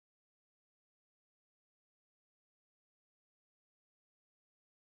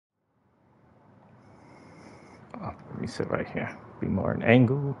me sit right here. Be more an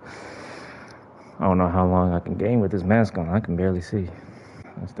angle. I don't know how long I can game with this mask on. I can barely see.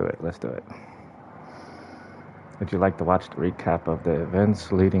 Let's do it. Let's do it. Would you like to watch the recap of the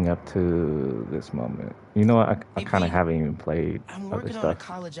events leading up to this moment? You know what? I Hey, kind of B, haven't even played I'm other working on a stuff.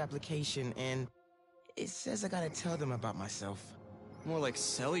 college application, and it says I gotta tell them about myself. More like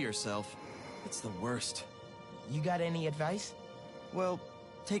sell yourself. It's the worst. You got any advice? Well,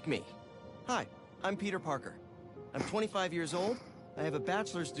 take me. Hi, I'm Peter Parker. I'm 25 years old, I have a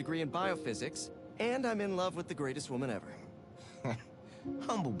bachelor's degree in biophysics, and I'm in love with the greatest woman ever.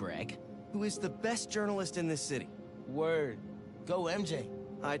 Humble brag. Who is the best journalist in this city. Word. Go, MJ.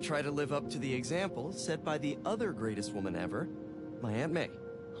 I try to live up to the example set by the other greatest woman ever, my Aunt May.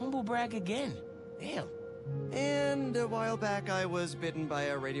 Humble brag again. Damn. And a while back, I was bitten by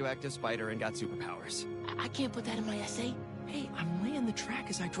a radioactive spider and got superpowers. I can't put that in my essay. Hey, I'm laying the track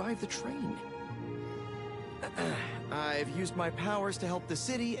as I drive the train. I've used my powers to help the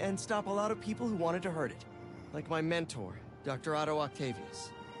city and stop a lot of people who wanted to hurt it. Like my mentor, Dr. Otto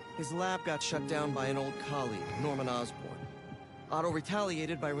Octavius. His lab got shut down by an old colleague, Norman Osborn. Otto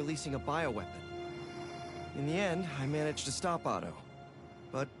retaliated by releasing a bioweapon. In the end, I managed to stop Otto,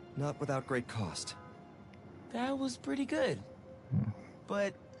 but not without great cost. That was pretty good.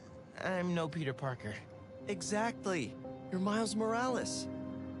 But I'm no Peter Parker. Exactly. You're Miles Morales.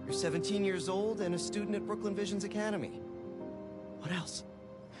 You're 17 years old and a student at Brooklyn Visions Academy. What else?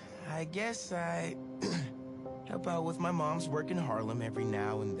 I guess I help out with my mom's work in Harlem every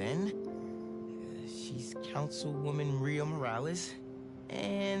now and then. She's Councilwoman Rio Morales.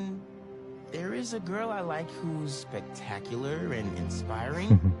 And there is a girl I like who's spectacular and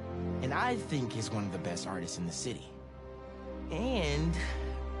inspiring. And I think is one of the best artists in the city. And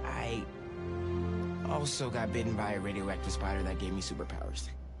I also got bitten by a radioactive spider that gave me superpowers.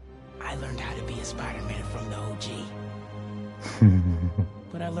 I learned how to be a Spider-Man from the OG.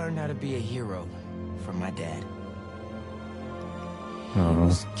 But I learned how to be a hero from my dad. He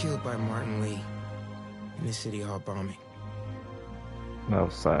was killed by Martin Lee in the City Hall bombing. That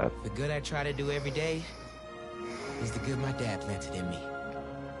was sad. The good I try to do every day is the good my dad planted in me.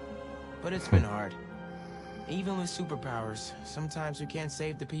 But it's been hard. Even with superpowers, sometimes we can't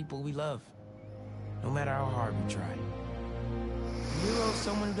save the people we love. No matter how hard we try. A hero's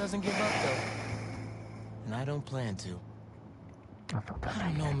someone who doesn't give up, though. And I don't plan to. I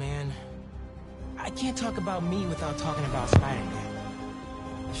don't know, man. I can't talk about me without talking about Spider-Man.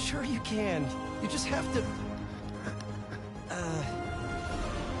 Sure you can. You just have to...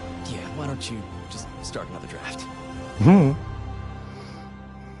 Yeah, why don't you just start another draft?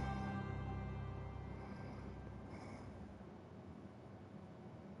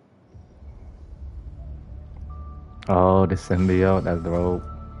 Oh, the symbiote, that's dope.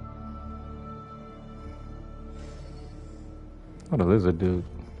 Oh, the lizard dude.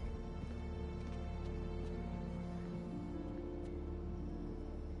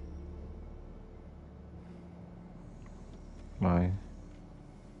 My.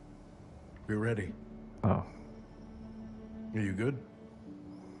 We're ready. Oh. Are you good?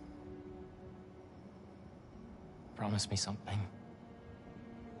 Promise me something.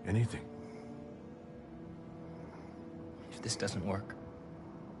 Anything. If this doesn't work,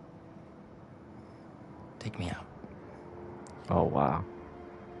 take me out. Oh, wow.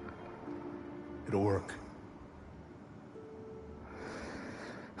 It'll work.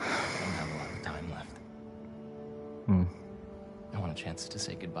 I don't have a lot of time left. I want a chance to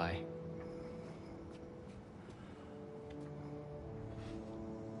say goodbye.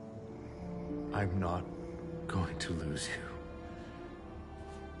 I'm not going to lose you.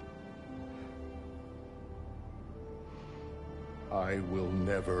 I will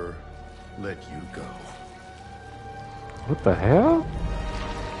never let you go. What the hell?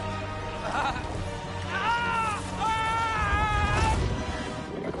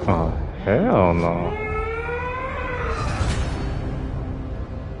 Oh, hell no.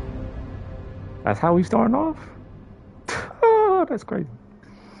 That's how we starting off? Oh, that's crazy.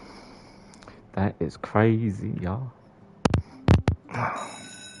 That is crazy, y'all.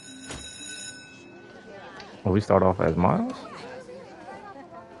 Well, we start off as Miles?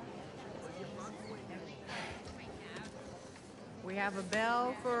 We have a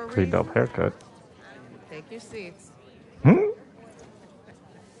bell for a Pretty reason. dope haircut. Take your seats.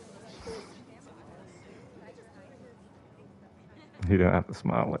 He didn't have to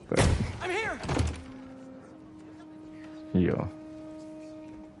smile like that. I'm here! Yeah.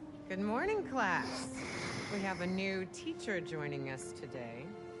 Good morning, class. We have a new teacher joining us today.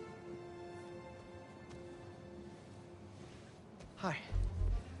 Hi.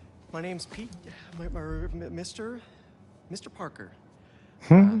 My name's Pete. Mr. Mr. Parker.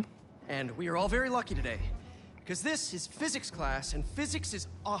 Hmm? And we are all very lucky today, because this is physics class, and physics is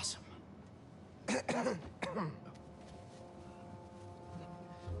awesome.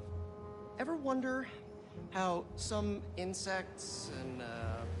 Ever wonder how some insects and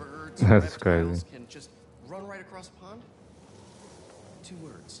birds and That's reptiles crazy. can just run right across a pond? 2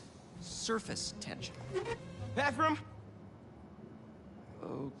 words. Surface tension. Bathroom?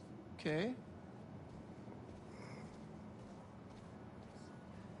 Okay.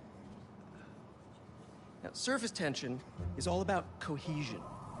 Now, surface tension is all about cohesion.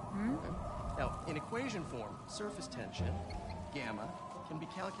 Okay? Now, in equation form, surface tension, gamma, can be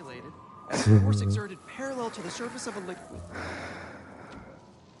calculated as a force exerted parallel to the surface of a liquid.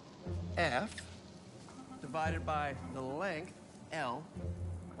 F divided by the length, L,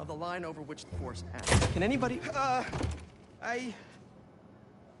 of the line over which the force acts. Can anybody... I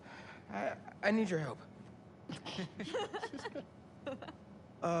need your help.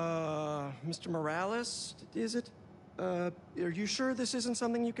 Mr. Morales, is it? Are you sure this isn't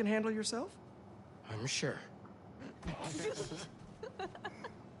something you can handle yourself? I'm sure.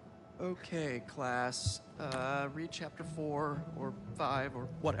 Okay, class. Read chapter 4 or 5 or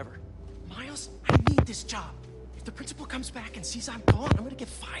whatever. Miles, I need this job. If the principal comes back and sees I'm gone, I'm gonna get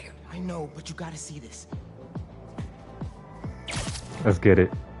fired. I know, but you gotta see this. Let's get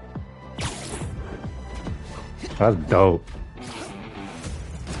it. That's dope.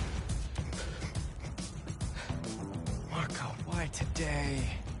 Marco, why today?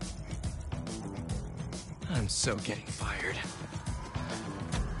 I'm so getting fired.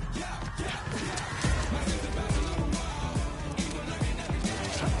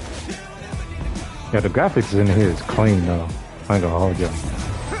 Yeah, the graphics in here is clean though. I ain't gonna hold you.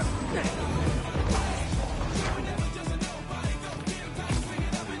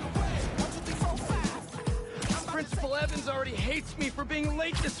 Principal Evans already hates me for being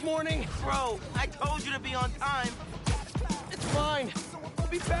late this morning. Bro, I told you to be on time. It's fine. We'll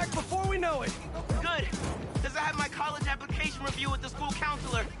be back before we know it. Good, because I have my college application review with the school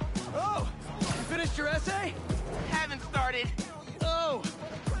counselor. Oh, you finished your essay? Haven't started. Oh,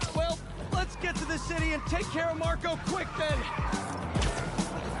 well, let's get to the city and take care of Marco quick then.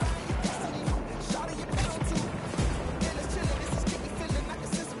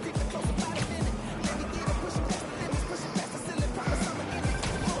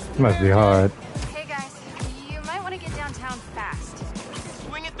 Must be hard. Hey guys, you might want to get downtown fast.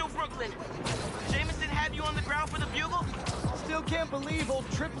 Swinging through Brooklyn. Jameson had you on the ground for the bugle? Still can't believe old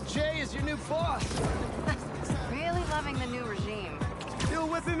Triple J is your new boss. Really loving the new regime. You'll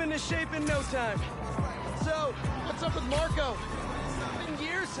whip him into shape in no time. So, what's up with Marco? It's been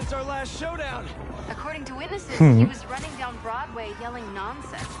years since our last showdown. According to witnesses, he was running down Broadway yelling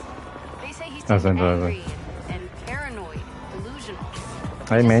nonsense. They say he's That's too interesting. angry and paranoid, delusional.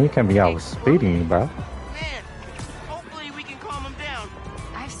 Hey man, you can't be out speeding me, bro. Man, hopefully we can calm him down.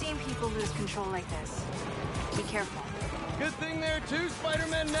 I've seen people lose control like this. Be careful. Good thing there are 2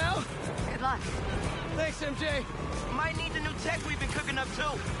 Spider-Men now. Good luck. Thanks, MJ. Might need the new tech we've been cooking up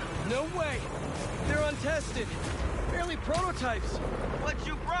too. No way. They're untested. Barely prototypes. But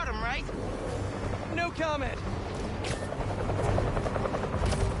you brought him, right? No comment.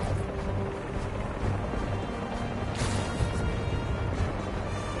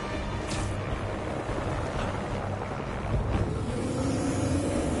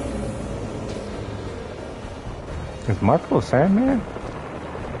 Is Marco Sandman?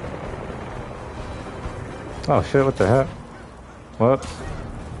 Oh shit, what the heck? Whoops.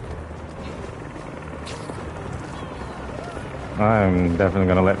 I'm definitely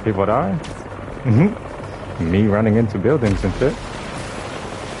gonna let people die. Me running into buildings and shit.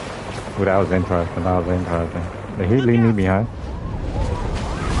 Ooh, that was interesting, Did he leave me behind?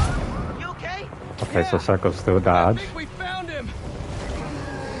 You okay? Okay, so Circle still I dodge. think we found him.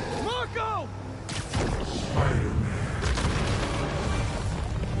 Marco!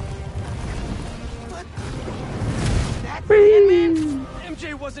 That's Sandman?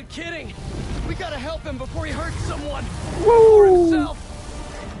 MJ wasn't kidding. We gotta help him before he hurts someone. Woo! Or himself.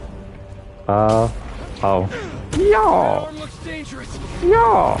 Oh. That Yo! arm looks dangerous.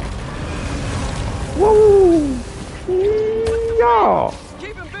 Yo! Woo! Yo!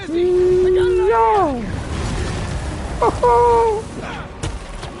 Keep him busy. I got an idea. Yo! Oh,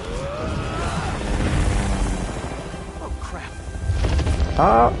 Oh,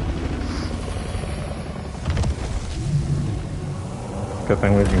 crap. Good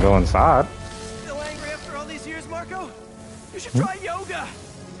thing we can go inside. Still angry after all these years, Marco? You should try yoga.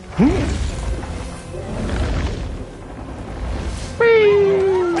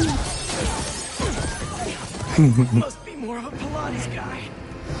 Must be more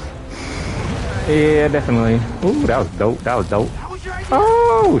Yeah, definitely. Ooh, that was dope. That was dope. That was your idea?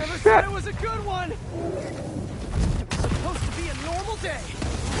 Oh, Never shit. said it was a good one. It was supposed to be a normal day.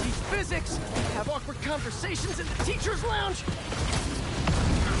 Teach physics, have awkward conversations in the teacher's lounge.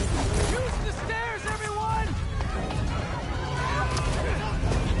 Use the stairs, everyone!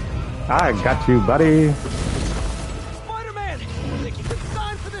 I got you, buddy. Spider-Man, think you can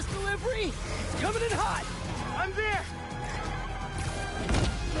sign for this delivery? It's coming in hot. I'm there.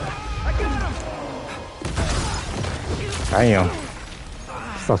 I got him. Damn.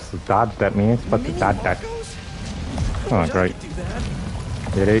 Supposed to dodge that, man. Supposed to dodge that. Oh, great.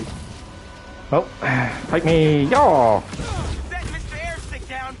 Did it? Oh, take me, y'all. Set Mr. Airstick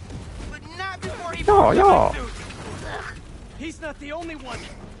down, but not before he Y'all. He's not the only one.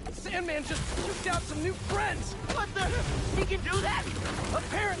 Sandman just picked out some new friends. What the? He can do that?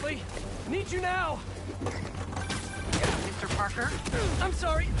 Apparently. Need you now. Mr. Parker? I'm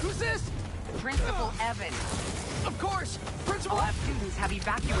sorry, who's this? Principal Evans. Of course, Principal F. Students have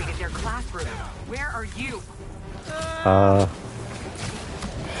evacuated their classroom. Where are you? Oh,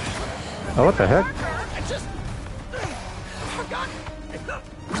 what the heck? I just forgot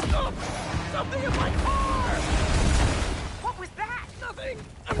something in my car. What was that? Nothing.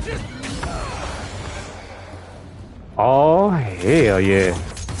 I'm just. Oh, hell yeah.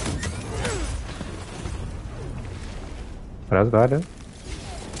 What else do I do?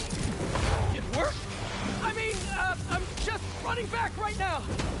 It worked. I mean, I'm just running back right now.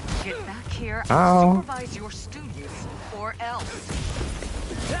 Get back here and Ow. supervise your students, or else.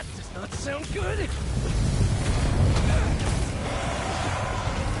 That does not sound good.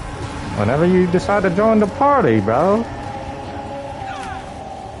 Whenever you decide to join the party, bro.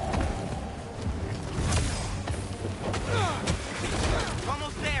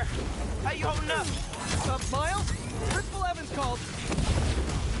 Almost there. How you holding up? Miles? Principal Evans called.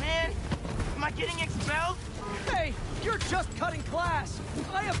 Man, am I getting expelled? Hey, you're just cutting class.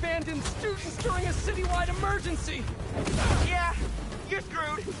 I abandoned students during a citywide emergency. Yeah, you're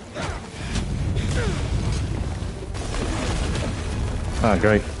screwed. Oh,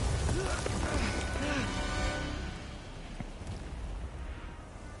 great.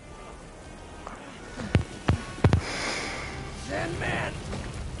 Sandman,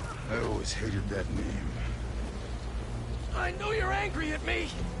 I always hated that name. I know you're angry at me.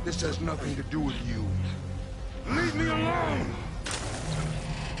 This has nothing to do with you. Leave me alone!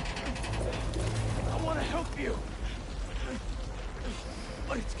 I want to help you.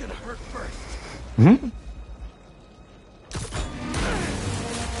 But it's gonna hurt first. Hmm?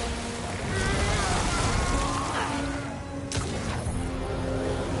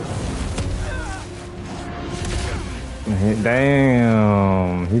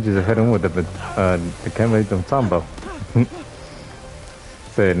 Damn, he just hit him with the camera combo.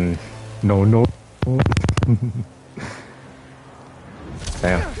 Said, no.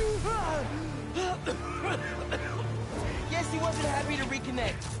 Damn. Guess he wasn't happy to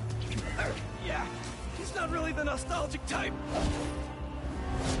reconnect. Yeah, he's not really the nostalgic type.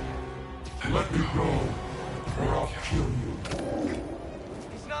 Let me go, or I'll kill you.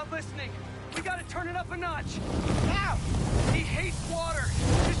 He's not listening. We gotta turn it up a notch. How? He hates water.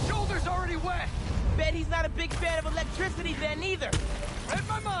 His shoulder's already wet. Bet he's not a big fan of electricity then either. Read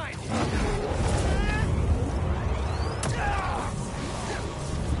my mind.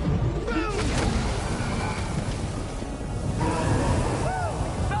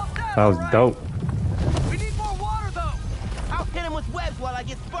 That was dope. We need more water, though. I'll hit him with webs while I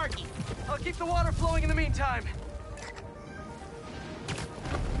get Sparky. I'll keep the water flowing in the meantime.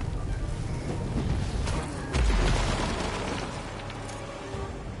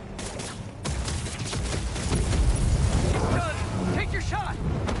 Done. Take your shot.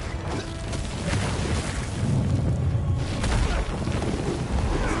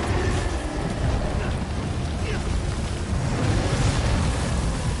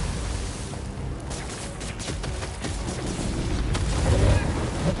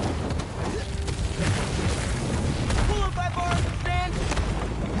 Pull up by bar and stand.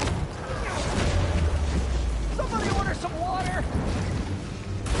 Somebody order some water.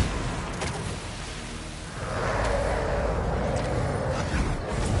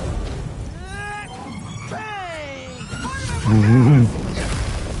 Bang! Mhm.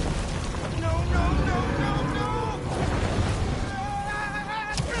 No.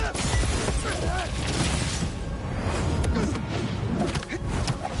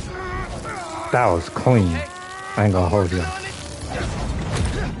 That was clean. I ain't gonna hold you. I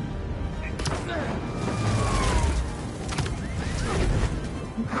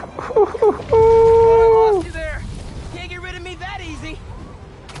lost you there. Can't get rid of me that easy.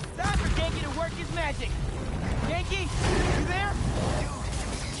 Sandra can't get to work his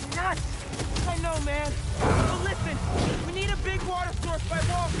man. But listen, we need a big water source by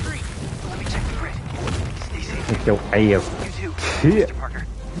Wall Street. Let me check the grid. Stay safe. Take your ass. You too, Shit. Mr. Parker.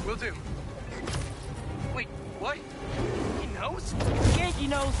 Will do. Wait, what? He knows? Yankee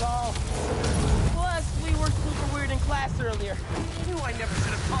knows all. Plus, we were super weird in class earlier. Knew I never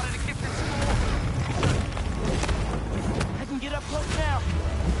should have taught at a gifted school. I can get up close now.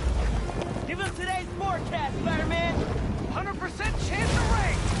 Give him today's forecast, Spider-Man. 100% chance of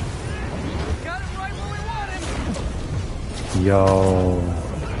rain. Got it right where we want him. Yo.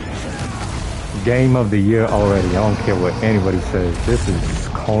 Game of the year already. I don't care what anybody says. This is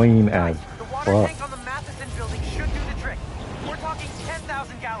clean as The water fuck. tank on the Matheson building should do the trick. We're talking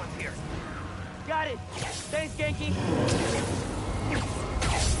 10,000 gallons here. Got it. Thanks, Genki.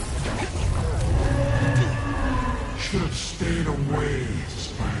 Should have stayed away,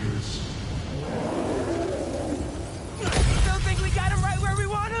 spiders. Still think we got him right where we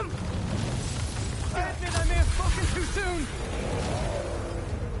want him? I admit I may have spoken too soon.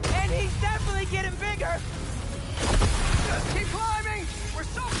 And he's definitely getting bigger. Just keep climbing. We're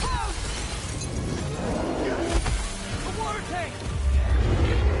so close. The water tank.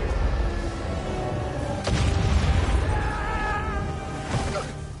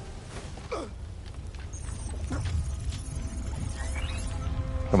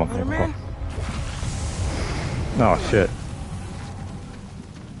 Come on, come on, come Spider-Man? on. Oh shit.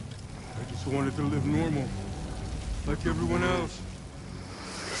 I just wanted to live normal, like everyone else.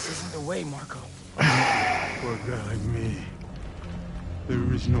 This isn't the way, Marco. For a guy like me,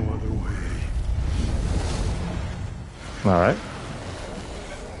 there is no other way. Alright.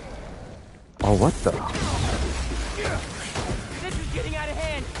 Oh, what the? This is getting out of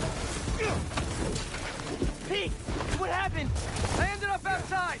hand. Pete, what happened? I ended up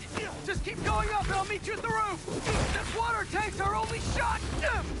outside. Just keep going up and I'll meet you at the roof. This water tank's our only shot.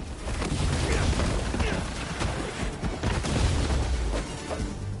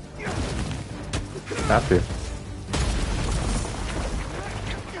 After.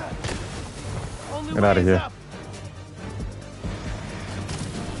 Only Get way out of is here. up.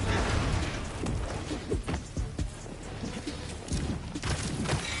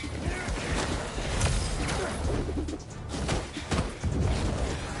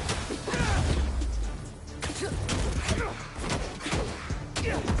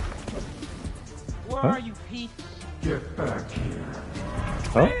 Where are you, Pete? Get back here.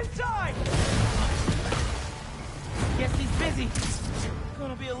 Oh, Inside. Guess he's busy. It's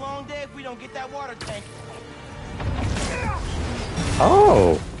gonna be a long day if we don't get that water tank.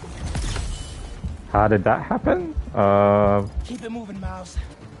 oh. How did that happen? Keep it moving, Miles.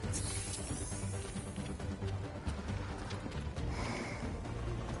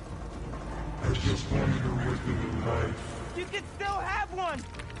 I just wanted a regular life. You can still have one.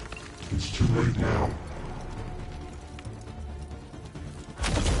 It's too late now.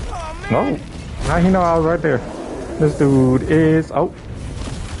 Oh man. no. Now you know I was right there. This dude is. Oh.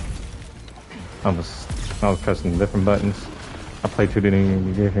 I was pressing different buttons. I play too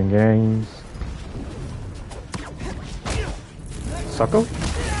many different games. Suckle?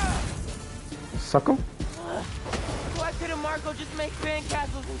 Suckle? Why couldn't Marco just make fan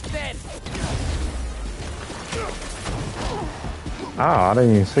castles instead? Ah, I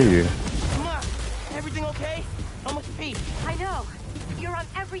didn't even see you. Come on. Everything okay? Almost Pete. I know. You're on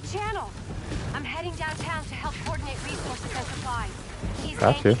every channel. I'm heading downtown to help coordinate resources and supplies. Is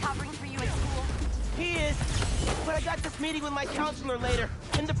Gotcha. Yankee covering for you at school? He is. But I got this meeting with my counselor later,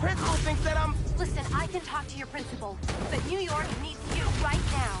 and the principal thinks that I'm Listen, I can talk to your principal, but New York needs you right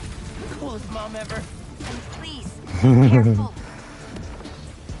now. the coolest mom ever. And please, be careful.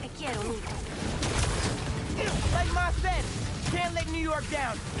 Te quiero, mijo. Like Ma said, can't let New York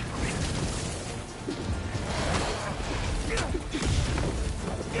down.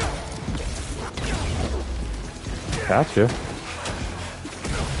 Gotcha.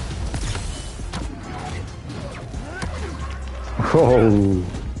 Whoa.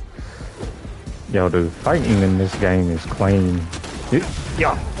 Yo, the fighting in this game is clean.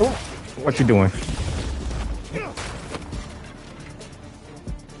 Yeah. Oh, what you doing?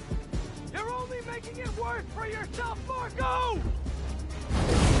 You're only making it worse for yourself, Marco.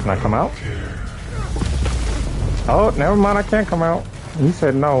 Can I come out? Oh, never mind. I can't come out. He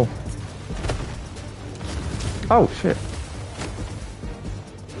said no. Oh, shit.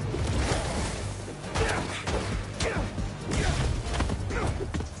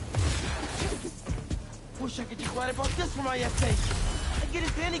 Wish I could just write about this for my essay. I'd get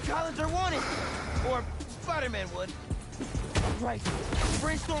into any college I wanted. Or Spider-Man would. Right.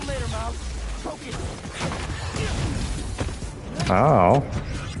 Brainstorm later, Miles. Focus. Oh.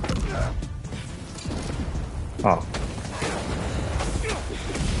 Oh.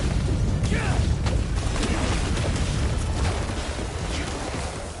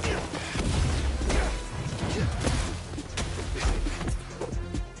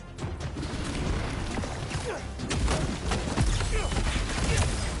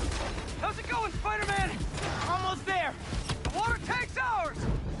 How's it going, Spider-Man? Almost there. The water tank's ours.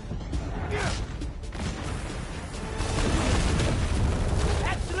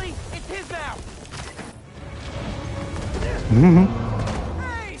 Actually, it's his now.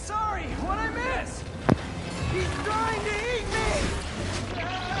 Hey, sorry, what'd I miss? He's trying to eat me.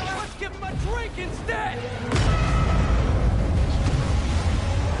 Let's give him a drink instead.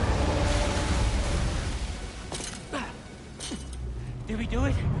 Did we do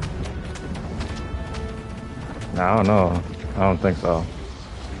it? I don't know. I don't think so.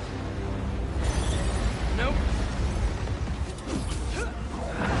 Nope.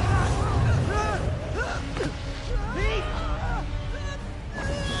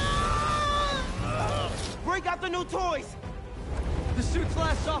 Break out the new toys! The suit's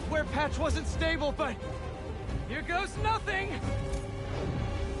last software patch wasn't stable, but here goes nothing!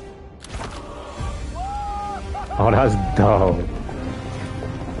 Oh, that's dope.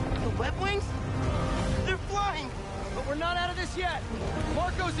 The web wings? They're flying! But we're not out of this yet.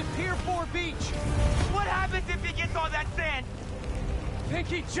 Marco's at Pier 4 Beach. What happens if he gets all that sand? Think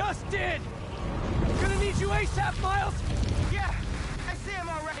he just did! Gonna need you ASAP, Miles! Yeah, I see him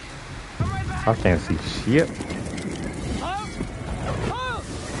already. I'm right back. I can't see shit. Miles? Miles!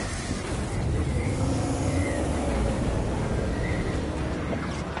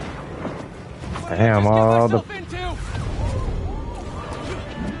 What did I Damn, just get all the myself into?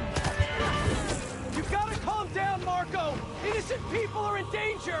 You gotta calm down, Marco! Innocent people are in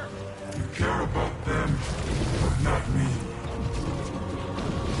danger! You care about them, but not me.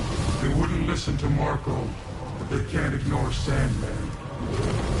 They wouldn't listen to Marco, but they can't ignore Sandman.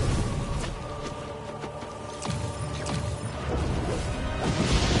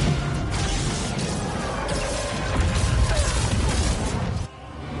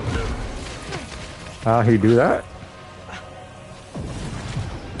 How he do that?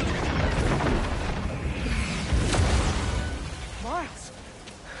 Miles!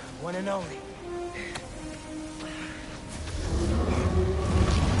 One and only.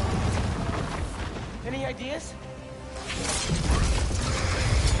 Any ideas?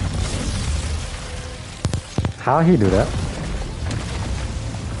 How he do that?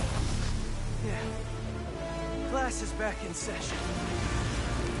 Yeah. Class is back in session.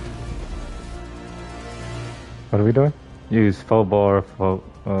 What are we doing? Use full bar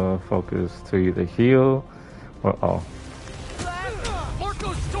focus to either heal or oh.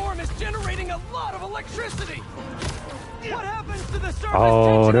 Marco's storm is generating a lot of electricity! What happens to the surface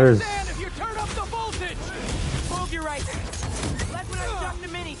Oh, tension there's- of sand if you turn up the voltage? Move your right. That's when I shot the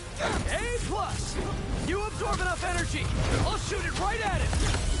mini. A+. You absorb enough energy. I'll shoot it right at it.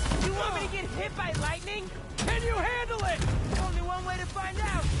 You want me to get hit by lightning? Can you handle it? Only one way to find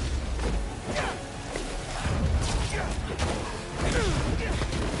out.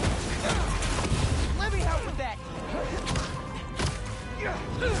 Let me help with that.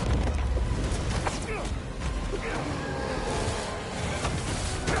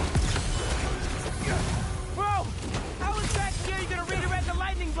 Bro, how exactly are you gonna redirect the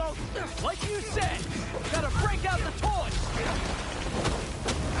lightning bolt? Like you said, gotta break out the toys.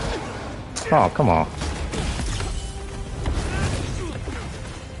 Oh, come on.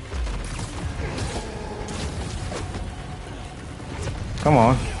 Come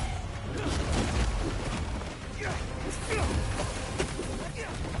on.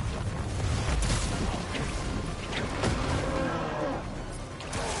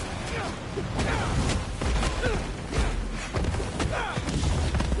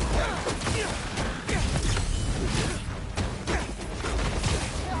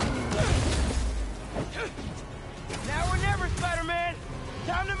 Now or never, Spider-Man.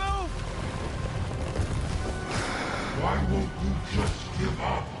 Time to move. Why won't you just give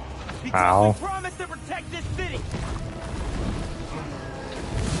up? Because Ow. we promised to protect this city.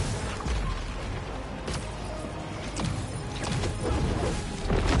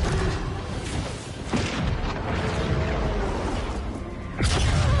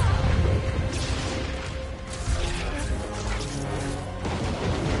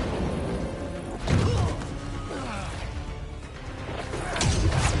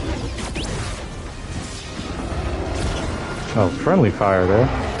 Oh, friendly fire there.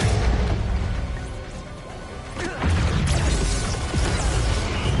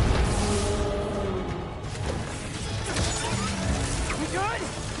 We good?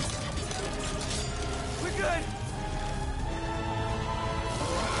 We're good.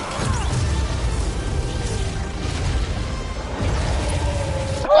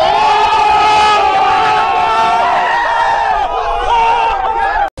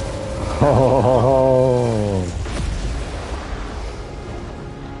 Oh.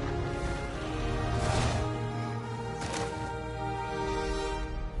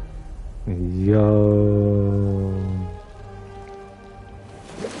 Yo.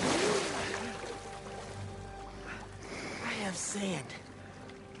 I have sand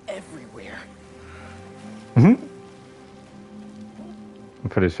everywhere. I'm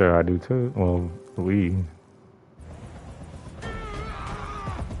pretty sure I do too. Well, we.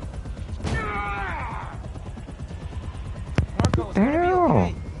 Marco, it's gonna be okay.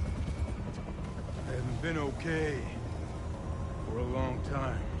 Damn. I haven't been okay for a long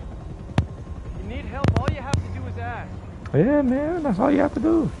time. You need help, all you have to do is ask. Yeah, man, that's all you have to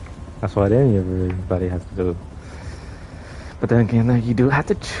do. That's what everybody has to do. But then again, you do have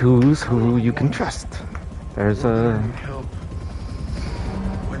to choose who you can trust. There's a. Help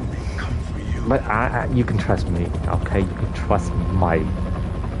when they come for you. But you can trust me, okay? You can trust Mike.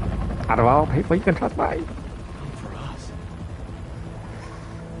 Out of all people, you can trust Mike. Come for us.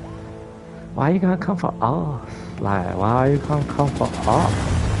 Why are you gonna come for us? Like, why are you gonna come for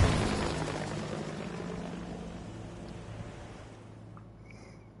us?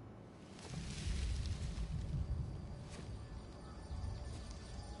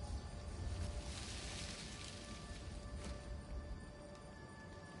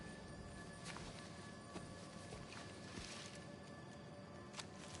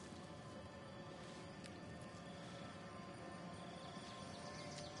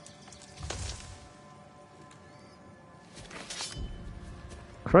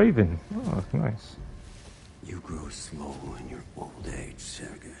 Craven. Oh, that's nice. You grow slow in your old age,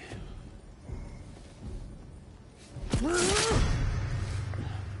 Sergei.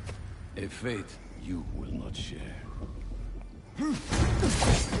 A fate you will not share.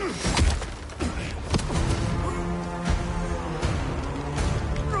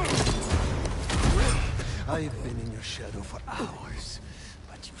 I've been in your shadow for hours,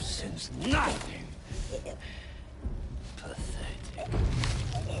 but you sense nothing. Pathetic.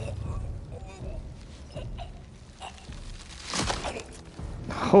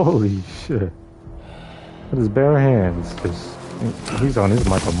 Holy shit. With his bare hands, just he's on his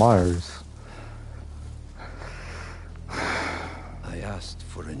Michael Myers. I asked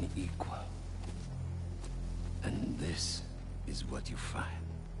for an equal. And this is what you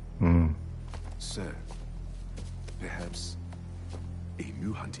find. Sir, perhaps a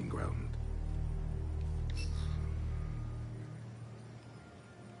new hunting ground.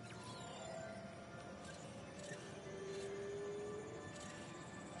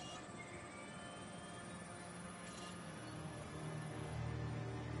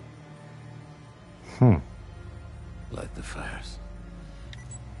 Light the fires.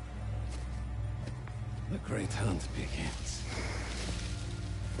 The great hunt begins.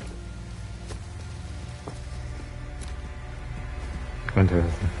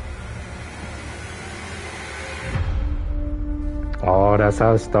 Interesting. Oh, that's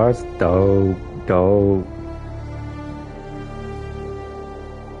how it starts? Dope, dope.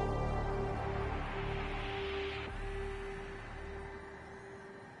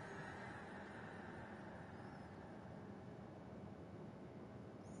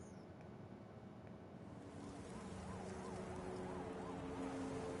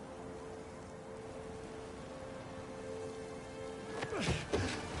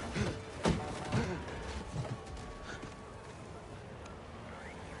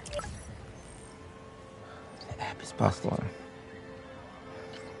 Last one.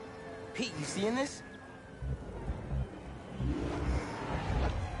 Pete, you seeing this?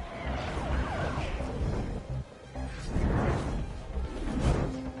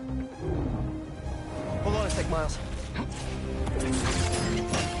 Hold on a sec, Miles.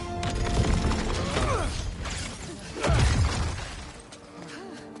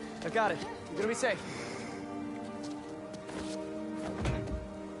 I got it. You're gonna be safe.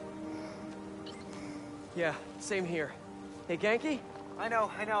 Yeah, same here. Hey, Genki? I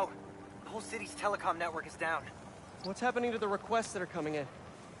know. The whole city's telecom network is down. What's happening to the requests that are coming in?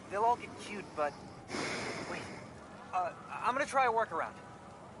 They'll all get queued, but... Wait. I'm gonna try a workaround.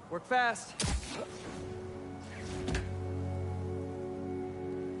 Work fast.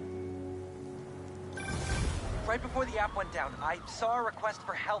 Right before the app went down, I saw a request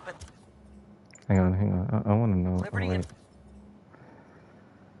for help and... Hang on. I want to know. Liberty and...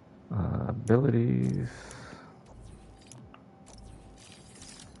 Abilities.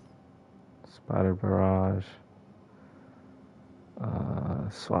 Spider Barrage.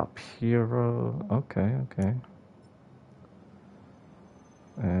 Swap hero. Okay, okay.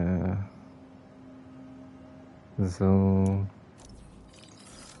 Zoom.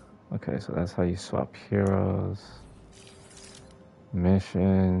 Okay, so that's how you swap heroes.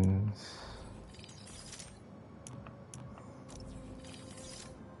 Missions.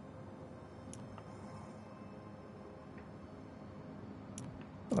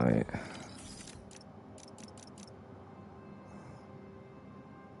 Wait.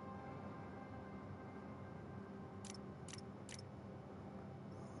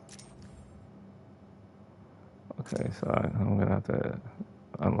 Okay, so I'm gonna have to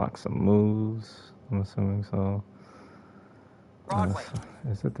unlock some moves. I'm assuming so. Broadway.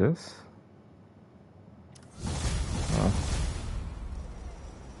 Is it this? Oh.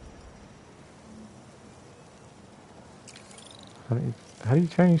 How do you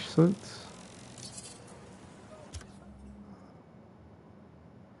change suits?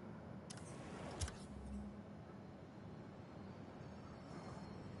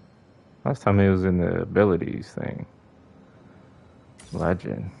 Last time it was in the abilities thing.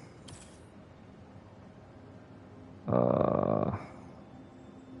 Legend.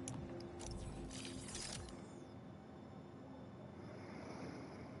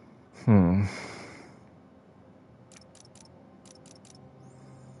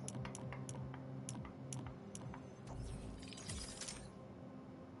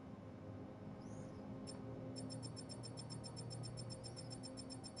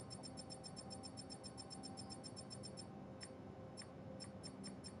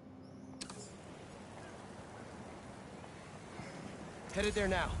 Headed there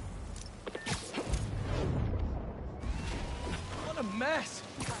now. What a mess!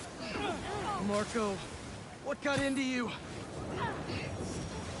 Marco, what got into you?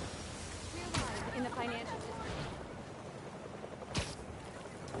 In the financial system.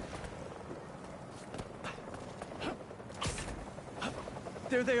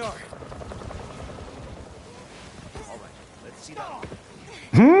 There they are. All right, let's see that.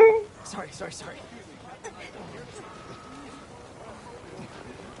 Sorry.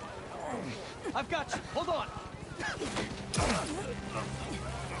 I've got you. Hold on.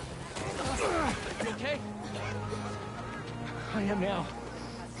 You okay? I am now.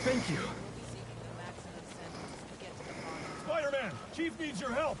 Thank you. Spider-Man, Chief needs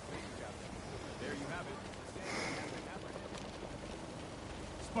your help. There you have it.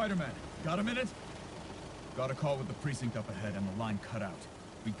 Spider-Man, got a minute? Got a call with the precinct up ahead and the line cut out.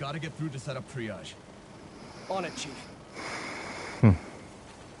 We gotta get through to set up triage. On it, Chief.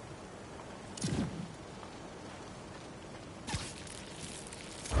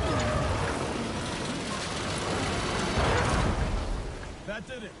 That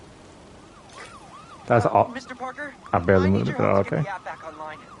did it. That's all. Mr. Parker, I barely need moved your it, but help to get okay. the app back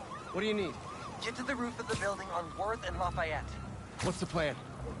online. What do you need? Get to the roof of the building on Worth and Lafayette. What's the plan?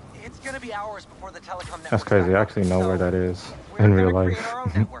 It's gonna be hours before the telecom network. That's crazy. I actually know where that is in real life. Create our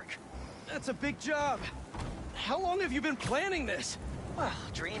own network. That's a big job. How long have you been planning this? Well,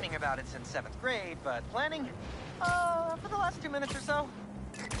 dreaming about it since 7th grade, but planning, for the last 2 minutes or so.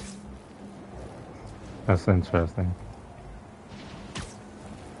 That's interesting.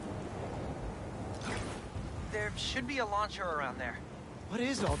 There should be a launcher around there. What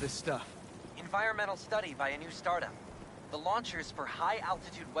is all this stuff? Environmental study by a new startup. The launcher's for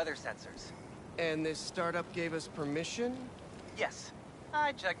high-altitude weather sensors. And this startup gave us permission? Yes.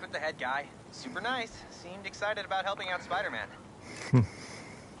 I checked with the head guy. Super nice. Seemed excited about helping out Spider-Man.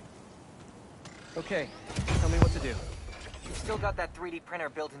 Okay, tell me what to do. You've still got that 3D printer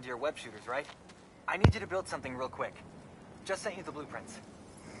built into your web shooters, right? I need you to build something real quick. Just sent you the blueprints.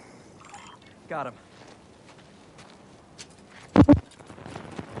 Got him.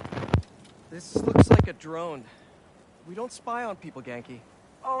 This looks like a drone. We don't spy on people, Genki.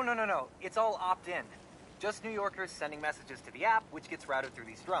 Oh, no. It's all opt-in. Just New Yorkers sending messages to the app, which gets routed through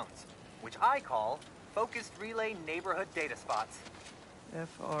these drones, which I call Focused Relay Neighborhood Data Spots.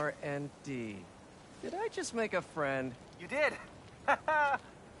 FRND. Did I just make a friend? You did!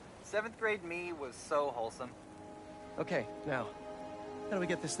 7th grade me was so wholesome. Okay, now, how do we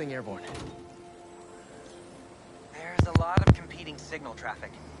get this thing airborne? There's a lot of competing signal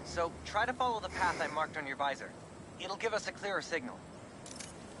traffic, so try to follow the path I marked on your visor. It'll give us a clearer signal.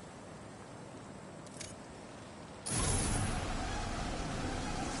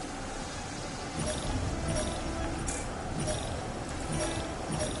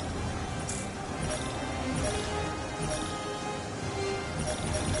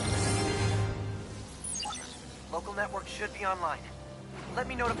 Local network should be online. Let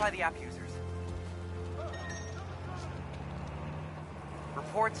me notify the app users.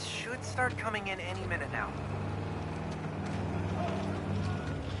 Reports should start coming in any minute now.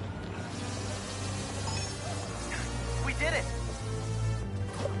 We did it!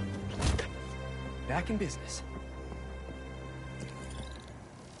 Back in business.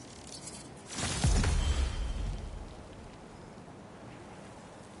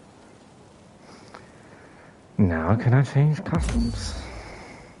 Now can I change costumes?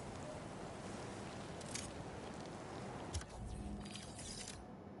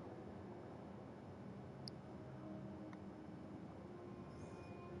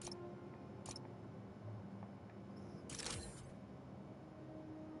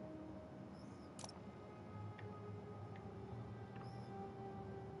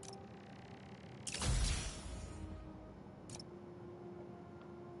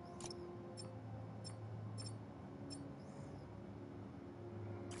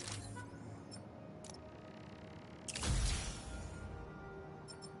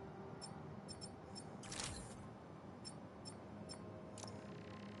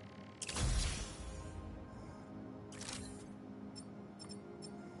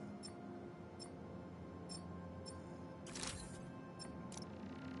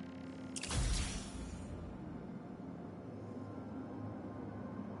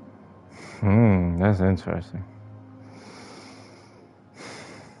 That's interesting.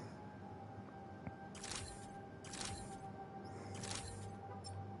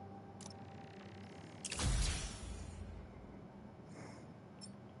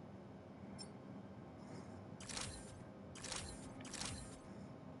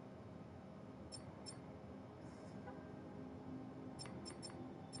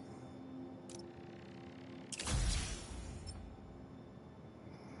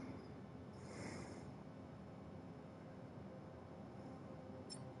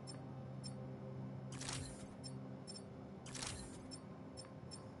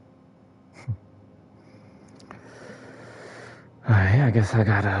 Alright, I guess I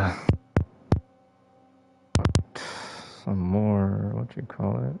gotta some more, what you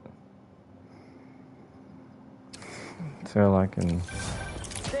call it? So I can...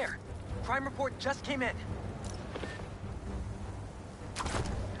 There! Crime report just came in.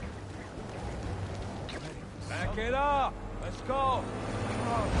 Back it up! Let's go!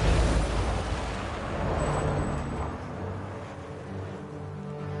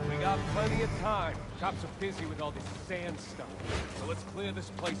 We got plenty of time. Cops are busy with all this sand stuff. So let's clear this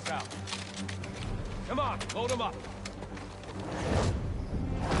place out. Come on, load them up.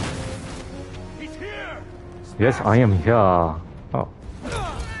 He's here! Yes, I am here. Oh.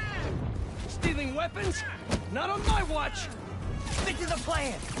 Stealing weapons? Not on my watch! Stick to the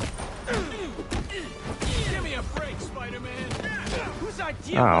plan! Give me a break, Spider-Man! Whose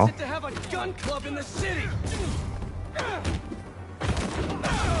idea was it to have a gun club in the city?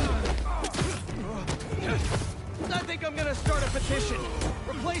 I think I'm gonna start a petition.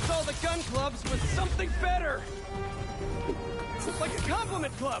 Replace all the gun clubs with something better. Like a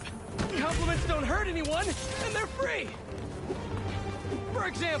compliment club. Compliments don't hurt anyone, and they're free. For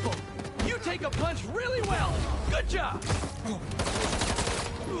example, you take a punch really well. Good job.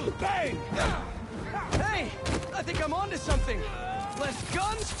 Bang! Hey, I think I'm onto something. Less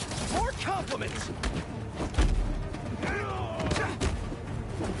guns, more compliments.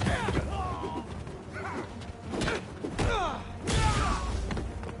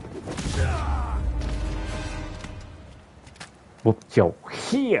 Whoop your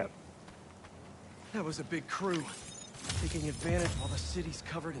head. That was a big crew. Taking advantage while the city's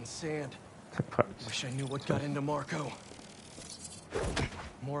covered in sand. Wish I knew what got into Marco.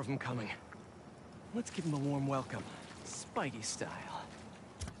 More of them coming. Let's give him a warm welcome. Spidey style.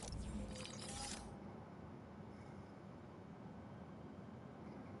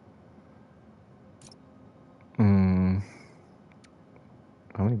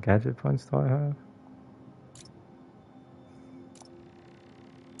 How many gadget points do I have?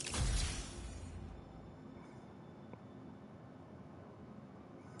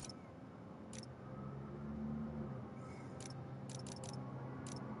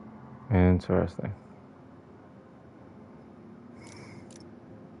 Interesting.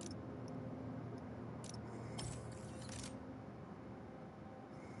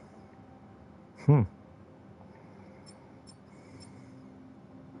 Oh,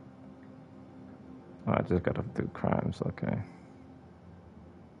 I just gotta do crimes, okay.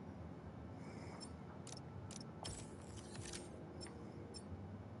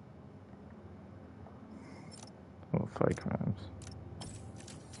 Oh, fight crimes.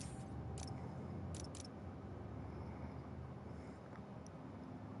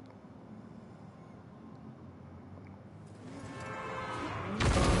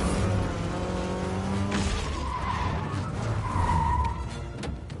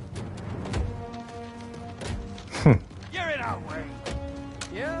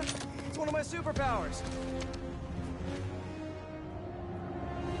 Yeah, it's one of my superpowers.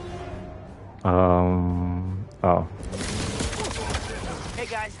 Oh. Hey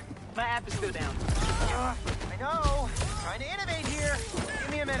guys, my app is still down. I know. Trying to innovate here. Give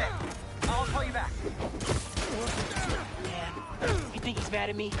me a minute. I'll call you back. Yeah. You think he's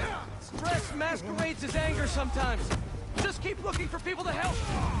mad at me? Stress masquerades as anger sometimes. Just keep looking for people to help.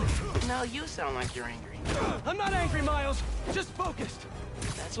 No, you sound like you're angry. I'm not angry, Miles. Just focused.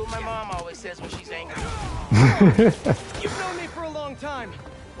 That's what my mom always says when she's angry. You've known me for a long time.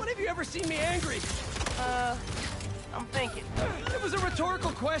 When have you ever seen me angry? I'm thinking. It was a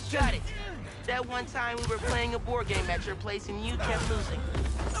rhetorical question. Got it. That one time we were playing a board game at your place and you kept losing.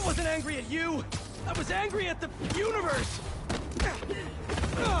 I wasn't angry at you. I was angry at the universe. You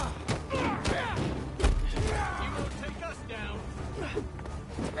won't take us down.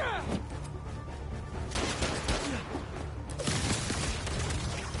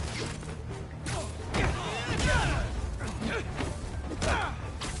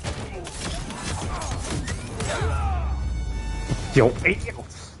 Yo,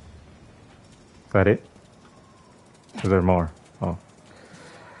 idiots! Is that it? Is there more? Oh.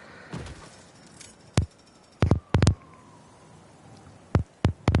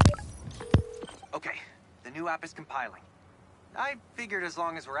 Okay, the new app is compiling. I figured as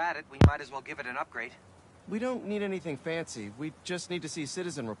long as we're at it, we might as well give it an upgrade. We don't need anything fancy. We just need to see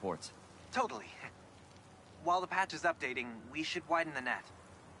citizen reports. Totally. While the patch is updating, we should widen the net.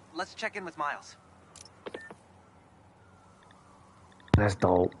 Let's check in with Miles. That's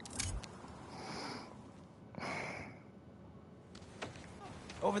dope.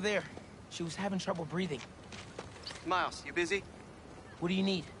 Over there. She was having trouble breathing. Miles, you busy? What do you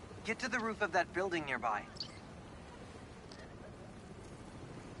need? Get to the roof of that building nearby.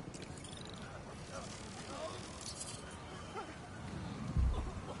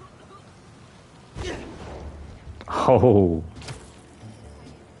 Oh.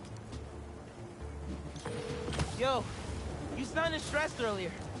 Yo, you sounded stressed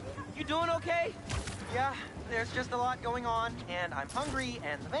earlier. You doing okay? Yeah, there's just a lot going on, and I'm hungry,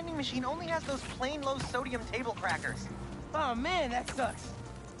 and the vending machine only has those plain low-sodium table crackers. Oh man, that sucks.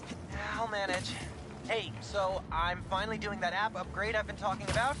 I'll manage. Hey, so I'm finally doing that app upgrade I've been talking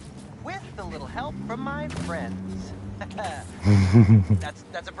about, with a little help from my friends.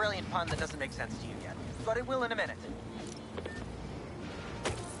 That's a brilliant pun that doesn't make sense to you yet, but it will in a minute.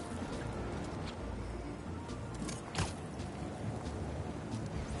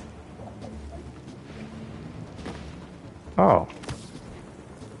 Oh.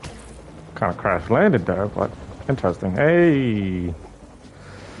 Kind of crash landed there, but interesting. Hey.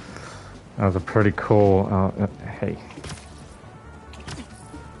 That was a pretty cool, hey.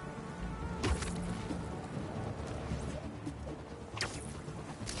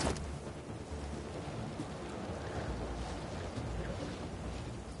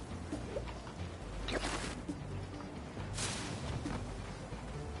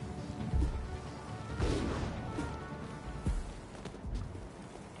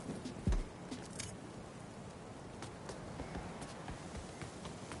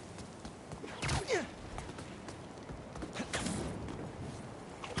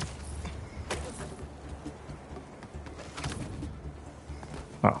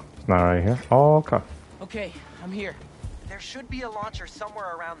 Not right here. Oh, okay. Okay, I'm here. There should be a launcher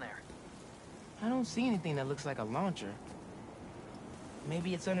somewhere around there. I don't see anything that looks like a launcher.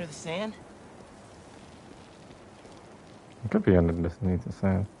 Maybe it's under the sand? It could be underneath the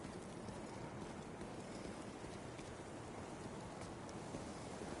sand.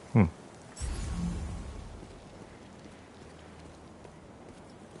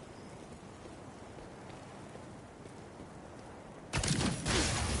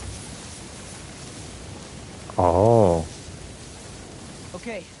 Oh.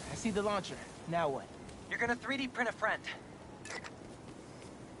 Okay, I see the launcher. Now what? You're gonna 3D print a friend.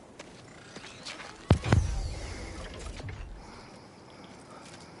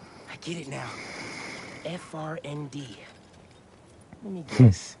 I get it now. FRND. Let me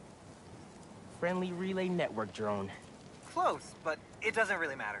guess. Friendly Relay Network drone. Close, but it doesn't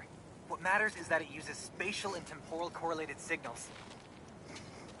really matter. What matters is that it uses spatial and temporal correlated signals.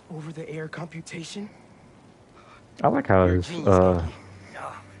 Over-the-air computation? I like how it's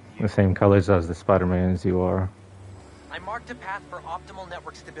the same colors as the Spider-Mans you are. I marked a path for optimal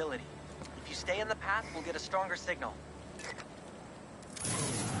network stability. If you stay in the path, we'll get a stronger signal.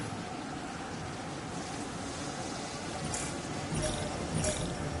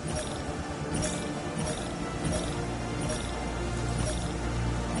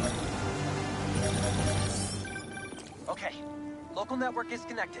 medical network is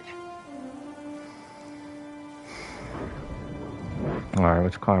connected. Alright,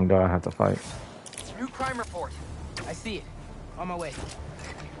 which crime do I have to fight? New crime report. I see it. On my way.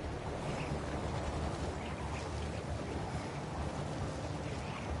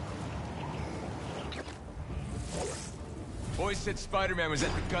 Boys said Spider-Man was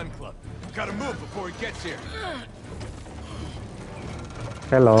at the gun club. Gotta move before he gets here.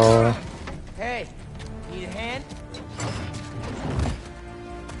 Hello. Hey, need a hand?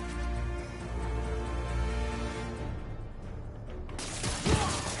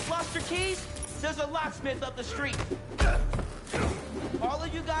 Lost your keys? There's a locksmith up the street. All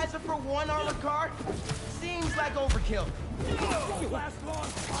of you guys are for one armored car? Seems like overkill.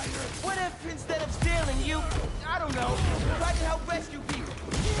 What if instead of stealing you, I don't know, try to help rescue people?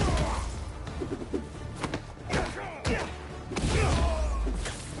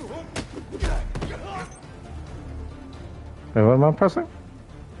 Wait, what am I pressing?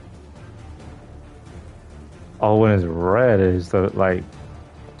 Oh, when it's red, is the like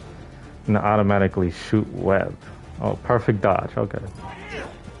automatically shoot web. Oh, perfect dodge. Okay.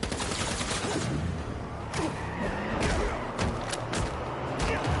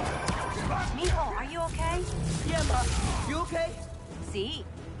 Mijo, are you okay? Yeah, Ma. You okay? See?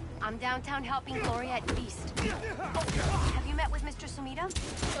 I'm downtown helping Gloria at Feast. Have you met with Mr. Sumida?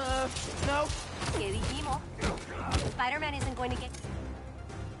 No. ¿Qué dijimos? Spider-Man isn't going to get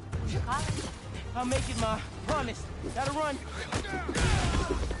to college. I'll make it, Ma. Promise. Gotta run.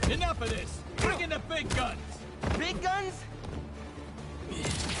 Enough of this! Bring in the big guns! Big guns?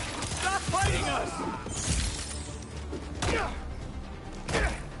 Stop fighting us!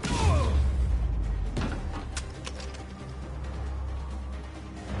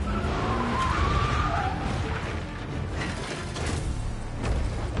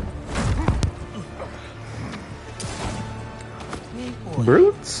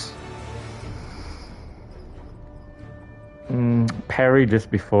 Brutes? Parry just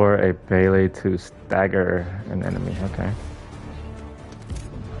before a melee to stagger an enemy. Okay.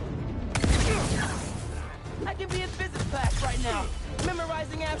 I can be in physics class right now,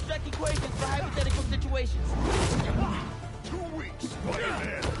 memorizing abstract equations for hypothetical situations. 2 weeks,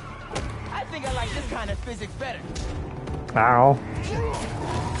 Spider-Man. I think I like this kind of physics better. Ow.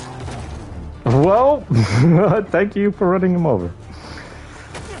 Well, thank you for running him over.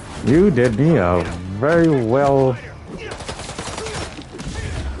 You did me a very well.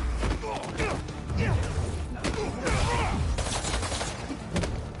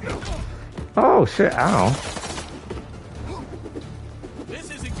 Oh shit, ow. This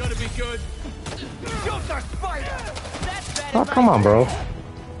isn't gonna be good. Shoot the spider! That's bad Oh, advice. come on, bro.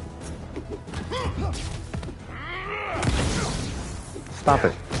 Stop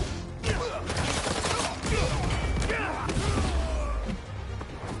it.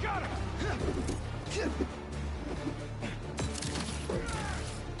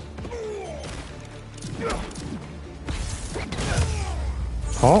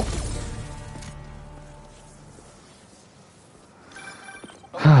 Oh.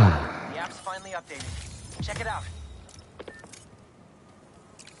 The app's finally updated. Check it out.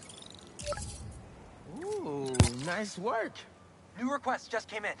 Ooh, nice work. New requests just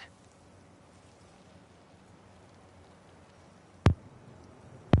came in.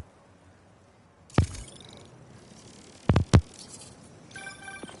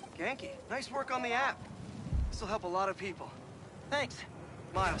 Genki, nice work on the app. This'll help a lot of people. Thanks.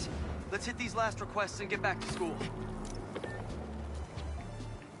 Miles, let's hit these last requests and get back to school.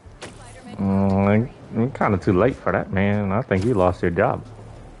 I'm kind of too late for that, man. I think you lost your job.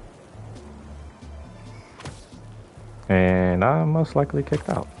 And I'm most likely kicked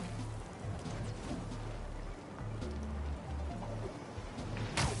out.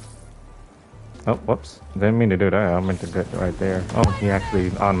 Oh, whoops. Didn't mean to do that. I meant to get right there. Oh, he actually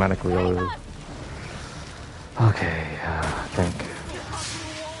automatically over. Okay, I think.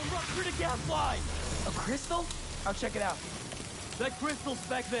 A crystal? I'll check it out. That crystal's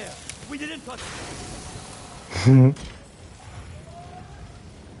back there. We didn't touch it.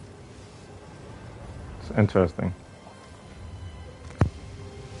 It's interesting.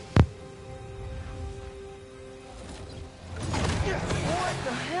 What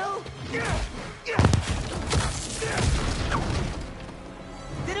the hell?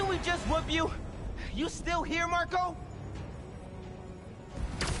 Didn't we just whoop you? You still here, Marco?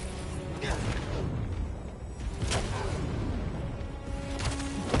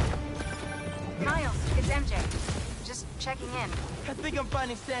 Miles, it's MJ. Just checking in. I think I'm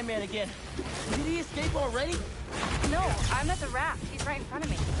finding Sandman again. Did he escape already? No, I'm at the raft. He's right in front of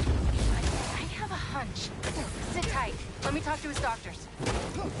me. I have a hunch. Sit tight. Let me talk to his doctors.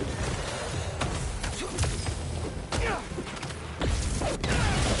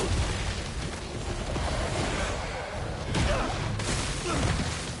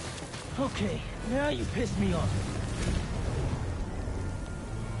 Okay, now you pissed me off.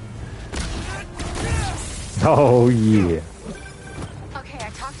 Oh yeah. Okay, I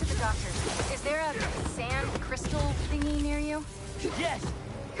talked to the doctors. Is there a sand crystal thingy near you? Yes!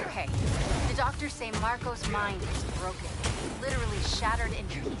 Okay. The doctors say Marco's mind is broken. Literally shattered in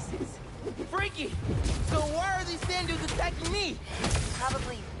pieces. Freaky! So why are these sand dudes attacking me?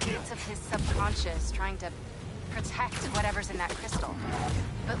 Probably bits of his subconscious trying to protect whatever's in that crystal.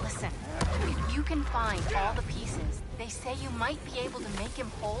 But listen, if you can find all the pieces, they say you might be able to make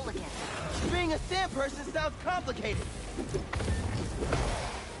him whole again. Being a sand person sounds complicated.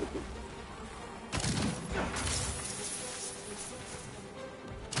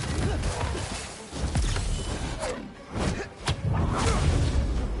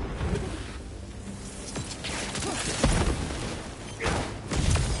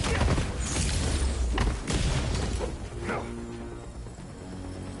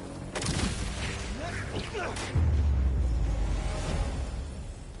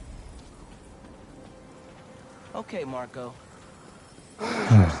 Okay, Marco. What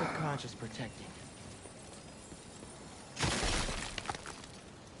was your subconscious protecting?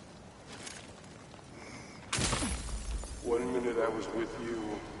 One minute I was with you,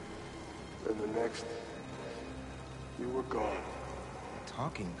 and the next, you were gone.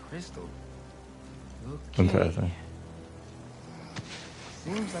 Talking crystal. Okay. Interesting.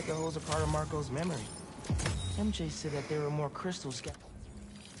 Seems like it holds a part of Marco's memory. MJ said that there were more crystals scattered.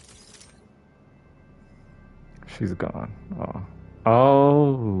 She's gone. Oh.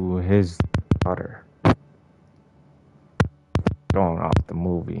 Oh, his daughter. Going off the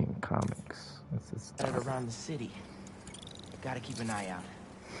movie and comics. Around the city. Gotta keep an eye out.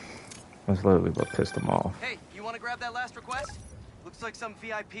 That's literally what pissed him off. Hey, you want to grab that last request? Looks like some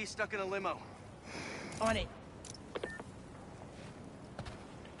VIP stuck in a limo. On it.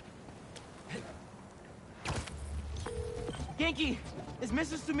 Genki, is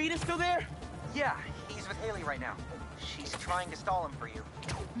Mrs. Sumida still there? Yeah, he's with Haley right now. She's trying to stall him for you.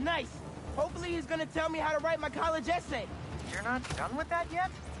 Nice. Hopefully he's gonna tell me how to write my college essay. You're not done with that yet?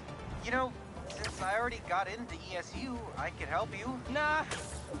 You know, since I already got into ESU, I could help you. Nah,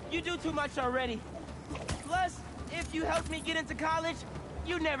 you do too much already. Plus, if you helped me get into college,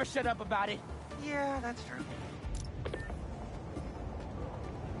 you never shut up about it. Yeah, that's true.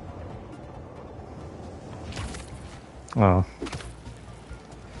 Oh.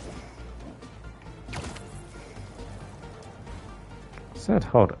 Said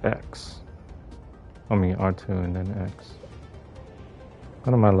hold X. I mean R2 and then X.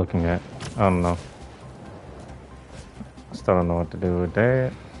 What am I looking at? I don't know. Still don't know what to do with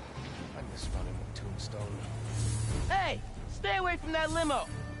that. I miss running with Tombstone. Hey, stay away from that limo.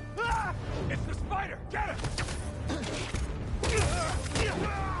 Ah! It's the spider! Get him!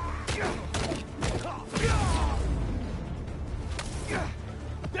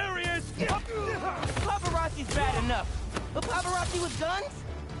 There he is! Paparazzi's bad enough. But paparazzi with guns?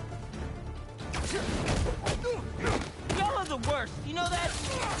 Y'all are the worst, you know that?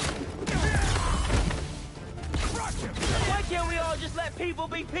 Why can't we all just let people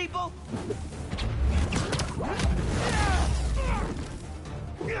be people?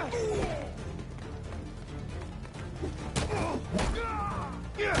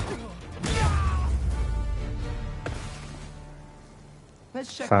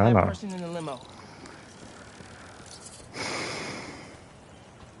 Let's check on that person in the limo.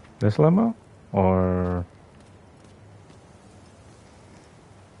 This limo? Or...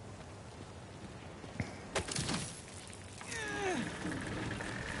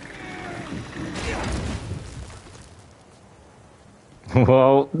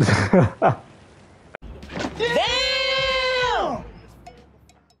 Well... Damn!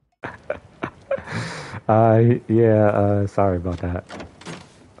 Yeah, sorry about that.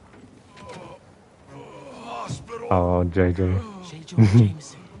 Oh, JJ. J. Jonah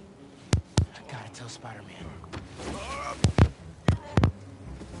Jameson. I gotta tell Spider-Man.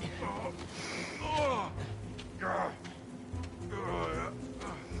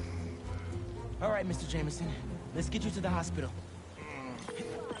 All right, Mr. Jameson. Let's get you to the hospital.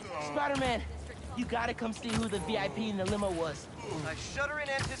 Spider-Man, you gotta come see who the VIP in the limo was. I shudder in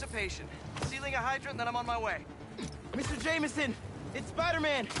anticipation. Sealing a hydrant, then I'm on my way. Mr. Jameson, it's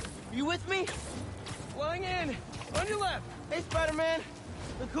Spider-Man. Are you with me? Flying in. On your left. Hey, Spider-Man.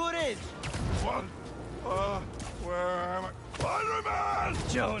 Look who it is. What? Where am I? Spider-Man!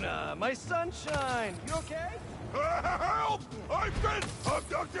 Jonah, my sunshine! You okay? Help! I've been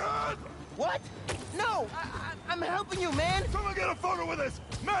abducted! What? No, I'm helping you, man. Come and get a photo with us.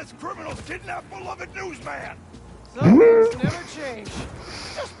 Masked criminals kidnap beloved newsman. Some things never change.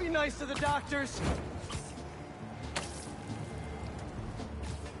 Just be nice to the doctors.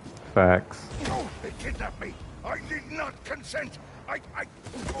 Facts. Oh, they kidnapped me. I did not consent.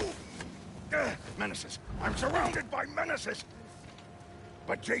 Menaces. I'm surrounded by menaces.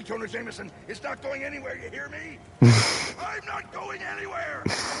 But J. Jonah Jameson is not going anywhere, you hear me? I'm not going anywhere!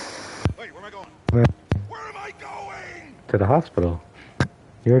 Wait, where am I going? Where am I going? To the hospital.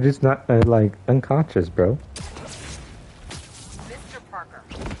 You're just not, like, unconscious, bro. Mr. Parker,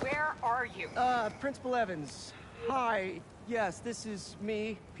 where are you? Principal Evans. Hi. Yes, this is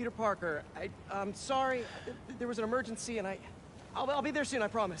me, Peter Parker. I'm sorry. There was an emergency and I'll be there soon, I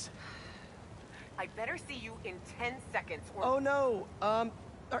promise. I better see you in 10 seconds or... Oh no.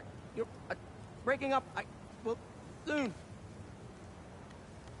 You're breaking up. Well, soon.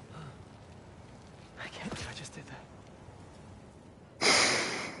 I can't believe I just did that.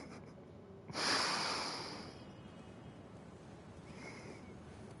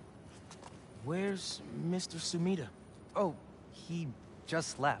 Where's Mr. Sumida? Oh, he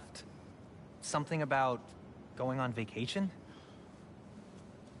just left. Something about going on vacation?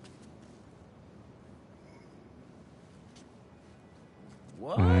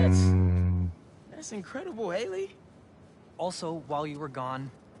 What? That's incredible, Haley. Also, while you were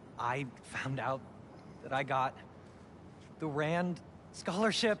gone, I found out that I got the Rand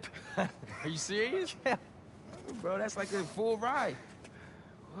scholarship. Are you serious? Yeah. Bro, that's like a full ride.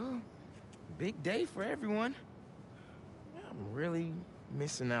 Well, big day for everyone. I'm really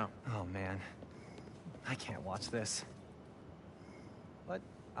missing out. Oh, man. I can't watch this. But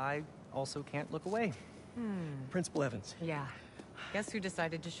I also can't look away. Principal Evans. Yeah. Guess who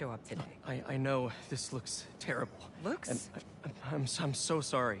decided to show up today? I know this looks terrible. Looks? And I'm so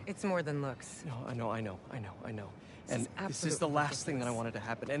sorry. It's more than looks. No, I know. And this is the absolutely last thing that I wanted to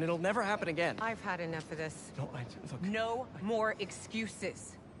happen, and it'll never happen again. I've had enough of this. No, look. No more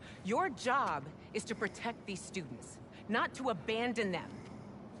excuses. Your job is to protect these students, not to abandon them.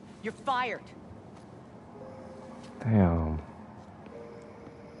 You're fired. Damn.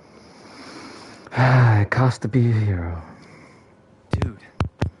 It costs to be a hero. Dude.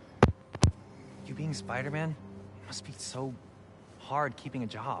 You being Spider-Man must be so hard keeping a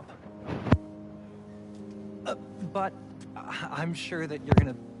job. But I'm sure that you're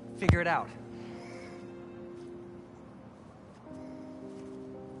gonna figure it out.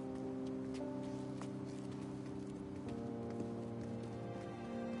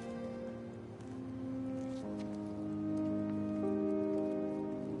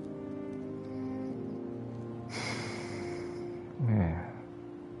 Man.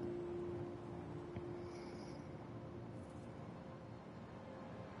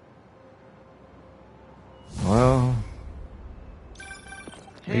 Well,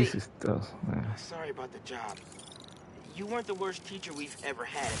 Hey. at least it's still, man. Sorry about the job. You weren't the worst teacher we've ever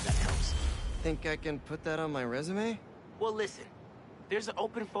had, if that helps. Think I can put that on my resume? Well, listen. There's an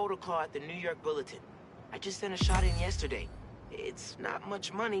open photo call at the New York Bulletin. I just sent a shot in yesterday. It's not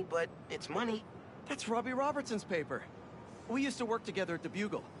much money, but it's money. That's Robbie Robertson's paper. We used to work together at the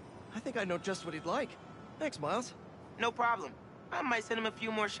Bugle. I think I know just what he'd like. Thanks, Miles. No problem. I might send him a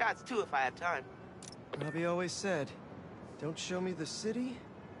few more shots, too, if I have time. Robbie always said, don't show me the city,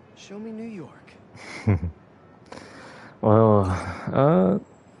 show me New York. Well,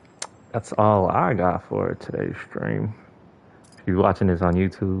 that's all I got for today's stream. If you're watching this on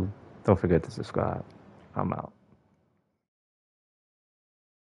YouTube, don't forget to subscribe. I'm out.